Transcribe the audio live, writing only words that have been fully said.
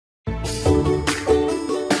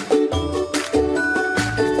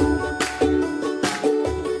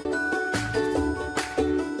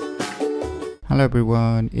Hello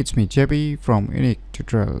everyone, it's me JB from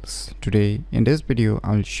UniqueTutorials. Today in this video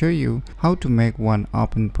I'll show you how to make one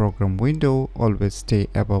open program window always stay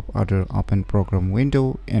above other open program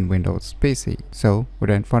window in Windows PC. So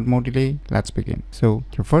without further more delay, let's begin. So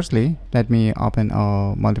firstly, let me open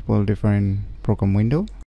a multiple different program window.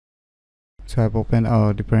 So I've opened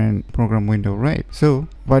a different program window, right? So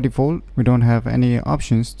by default, we don't have any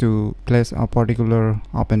options to place a particular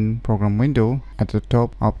open program window at the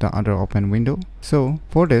top of the other open window. So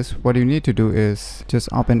for this, what you need to do is just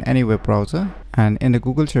open any web browser, and in the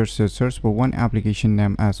Google search for one application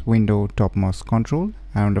named as Window Topmost Control,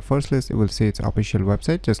 and on the first list you will see its official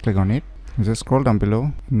website. Just click on it. Just scroll down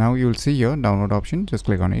below. Now you will see your download option. Just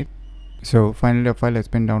click on it. So finally the file has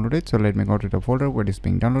been downloaded, so let me go to the folder where it is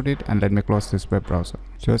being downloaded and let me close this web browser.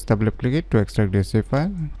 Just double click it to extract this zip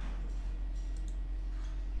file.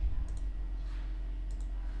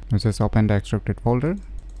 Let's just open the extracted folder.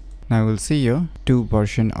 Now we'll see here two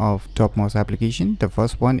versions of Topmost application. The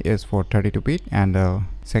first one is for 32-bit and the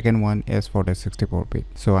second one is for the 64-bit.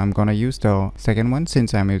 So I'm gonna use the second one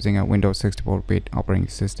since I'm using a Windows 64-bit operating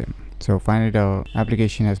system. So finally the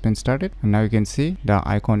application has been started, and now you can see the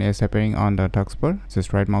icon is appearing on the taskbar.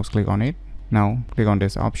 Just right mouse click on it. Now click on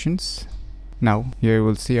this options. Now here you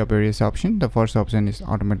will see a various options. The first option is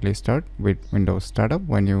automatically start with Windows Startup.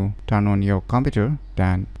 When you turn on your computer,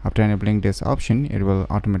 then after enabling this option, it will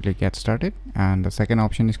automatically get started. And the second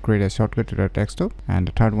option is create a shortcut to the desktop. And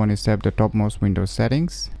the third one is save the topmost Windows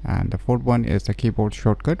settings. And the fourth one is the keyboard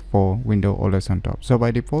shortcut for window always on top. So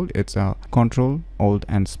by default, it's a Control, Alt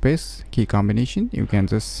and Space key combination. You can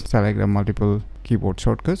just select the multiple keyboard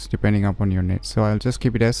shortcuts depending upon your needs. So I'll just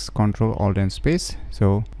keep it as Control, Alt and Space.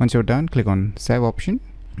 So once you're done, click on Save option.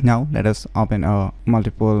 Now let us open a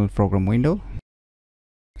multiple program window.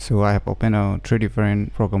 So I have opened three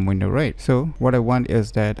different program window, right? So what I want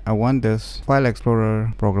is that I want this File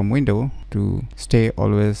Explorer program window to stay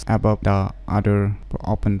always above the other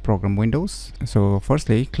open program windows. So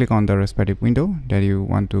firstly, click on the respective window that you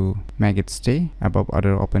want to make it stay above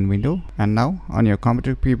other open window. And now on your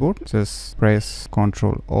computer keyboard, just press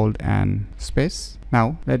Control, Alt and Space.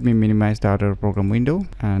 Now let me minimize the other program window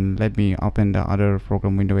and let me open the other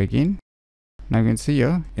program window again. Now you can see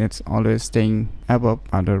here it's always staying above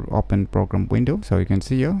other open program window. So you can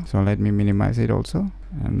see here. So let me minimize it also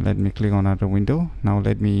and let me click on other window. Now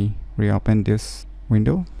let me reopen this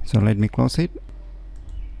window. So let me close it.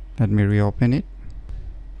 Let me reopen it.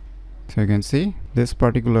 So you can see this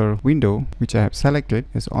particular window which I have selected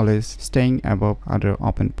is always staying above other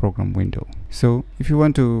open program window. So if you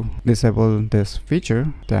want to disable this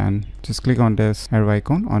feature, then just click on this arrow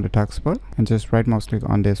icon on the taskbar and just right mouse click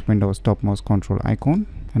on this Windows Topmost Control icon.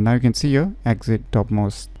 And now you can see here exit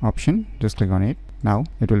topmost option. Just click on it. Now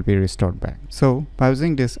it will be restored back. So by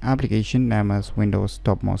using this application named as Windows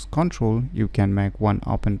Topmost Control, you can make one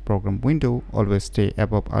open program window always stay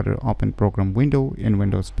above other open program window in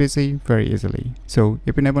Windows PC very easily. So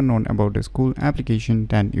if you never known about this cool application,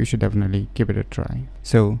 then you should definitely give it a try.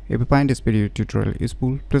 So if you find this video tutorial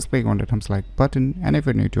useful, please click on the thumbs like button, and if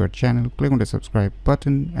you're new to our channel, click on the subscribe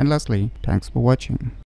button, and lastly, thanks for watching.